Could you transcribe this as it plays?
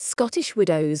Scottish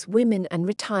Widows Women and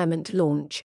Retirement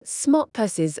launch.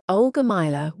 SmartPurse's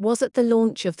Olga was at the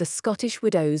launch of the Scottish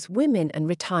Widows Women and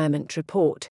Retirement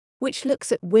report, which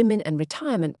looks at women and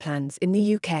retirement plans in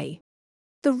the UK.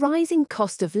 The rising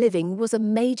cost of living was a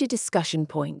major discussion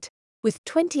point, with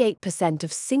 28%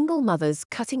 of single mothers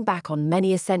cutting back on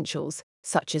many essentials,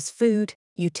 such as food,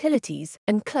 utilities,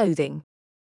 and clothing.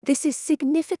 This is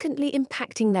significantly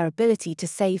impacting their ability to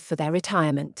save for their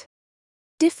retirement.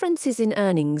 Differences in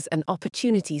earnings and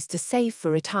opportunities to save for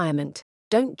retirement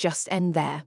don't just end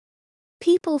there.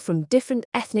 People from different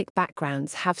ethnic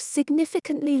backgrounds have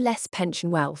significantly less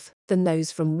pension wealth than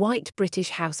those from white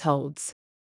British households.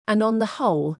 And on the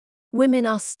whole, women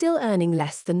are still earning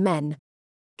less than men.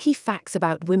 Key facts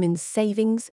about women's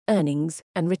savings, earnings,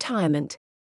 and retirement.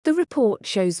 The report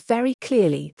shows very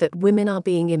clearly that women are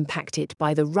being impacted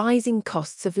by the rising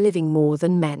costs of living more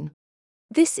than men.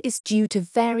 This is due to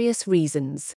various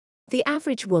reasons. The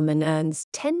average woman earns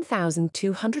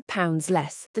 £10,200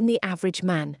 less than the average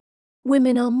man.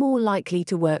 Women are more likely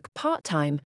to work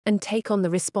part-time and take on the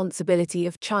responsibility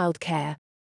of childcare.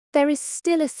 There is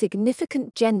still a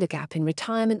significant gender gap in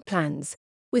retirement plans,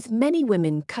 with many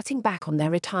women cutting back on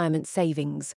their retirement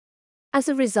savings. As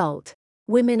a result,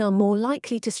 women are more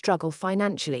likely to struggle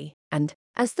financially and,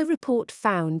 as the report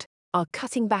found, are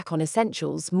cutting back on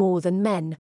essentials more than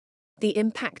men. The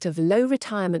impact of low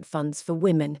retirement funds for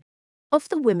women. Of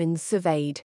the women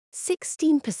surveyed,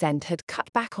 16% had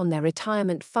cut back on their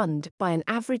retirement fund by an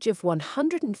average of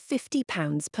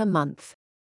 £150 per month.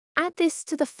 Add this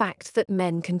to the fact that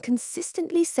men can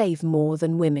consistently save more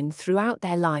than women throughout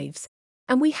their lives,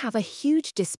 and we have a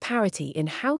huge disparity in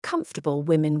how comfortable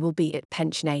women will be at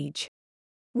pension age.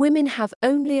 Women have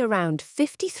only around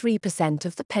 53%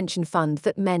 of the pension fund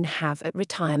that men have at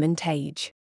retirement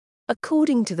age.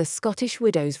 According to the Scottish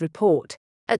Widows report,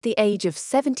 at the age of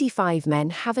 75 men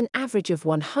have an average of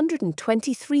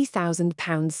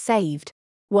 £123,000 saved,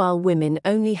 while women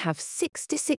only have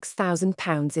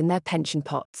 £66,000 in their pension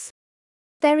pots.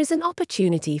 There is an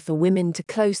opportunity for women to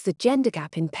close the gender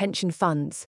gap in pension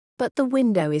funds, but the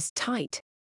window is tight.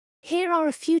 Here are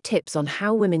a few tips on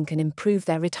how women can improve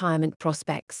their retirement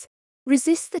prospects.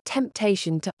 Resist the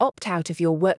temptation to opt out of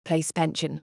your workplace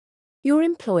pension. Your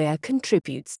employer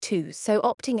contributes too, so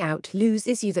opting out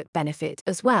loses you that benefit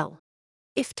as well.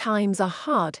 If times are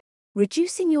hard,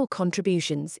 reducing your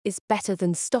contributions is better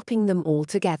than stopping them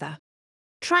altogether.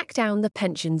 Track down the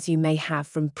pensions you may have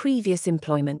from previous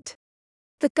employment.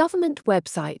 The government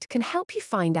website can help you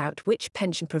find out which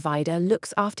pension provider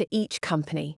looks after each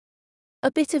company. A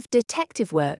bit of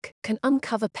detective work can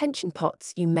uncover pension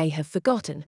pots you may have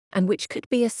forgotten, and which could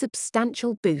be a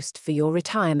substantial boost for your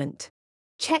retirement.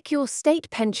 Check your state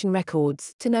pension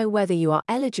records to know whether you are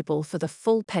eligible for the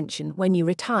full pension when you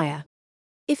retire.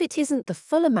 If it isn't the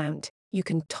full amount, you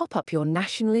can top up your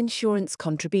national insurance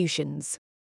contributions.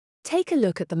 Take a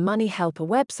look at the Money Helper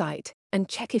website and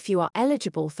check if you are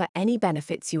eligible for any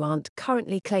benefits you aren't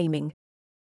currently claiming.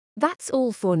 That's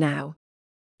all for now.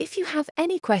 If you have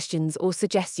any questions or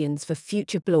suggestions for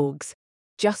future blogs,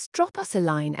 just drop us a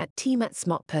line at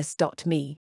team@smartpurse.me.